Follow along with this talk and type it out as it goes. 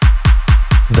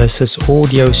This is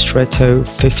Audio Stretto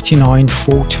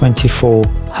 59424.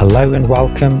 Hello and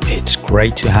welcome, it's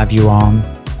great to have you on.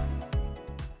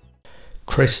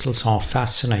 Crystals are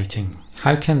fascinating.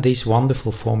 How can these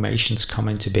wonderful formations come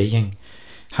into being?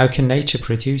 How can nature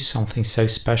produce something so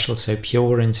special, so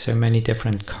pure in so many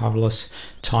different colors,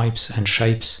 types and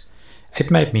shapes?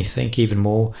 It made me think even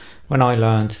more when I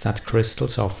learned that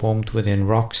crystals are formed within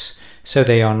rocks, so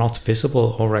they are not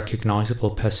visible or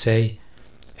recognizable per se.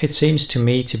 It seems to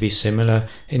me to be similar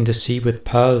in the sea with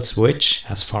pearls which,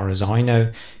 as far as I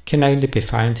know, can only be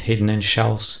found hidden in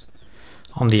shells.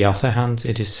 On the other hand,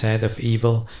 it is said of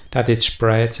evil that it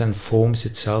spreads and forms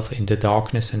itself in the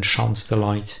darkness and shuns the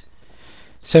light.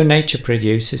 So nature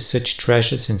produces such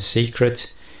treasures in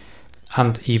secret,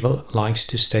 and evil likes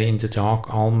to stay in the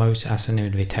dark almost as an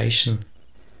invitation.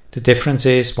 The difference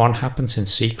is one happens in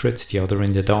secret, the other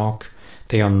in the dark.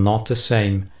 They are not the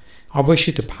same. I wish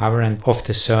you the power and of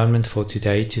discernment for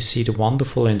today to see the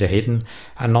wonderful in the hidden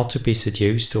and not to be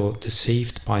seduced or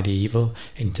deceived by the evil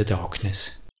in the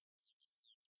darkness.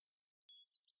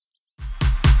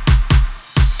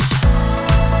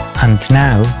 And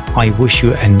now I wish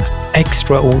you an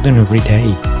extraordinary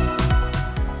day.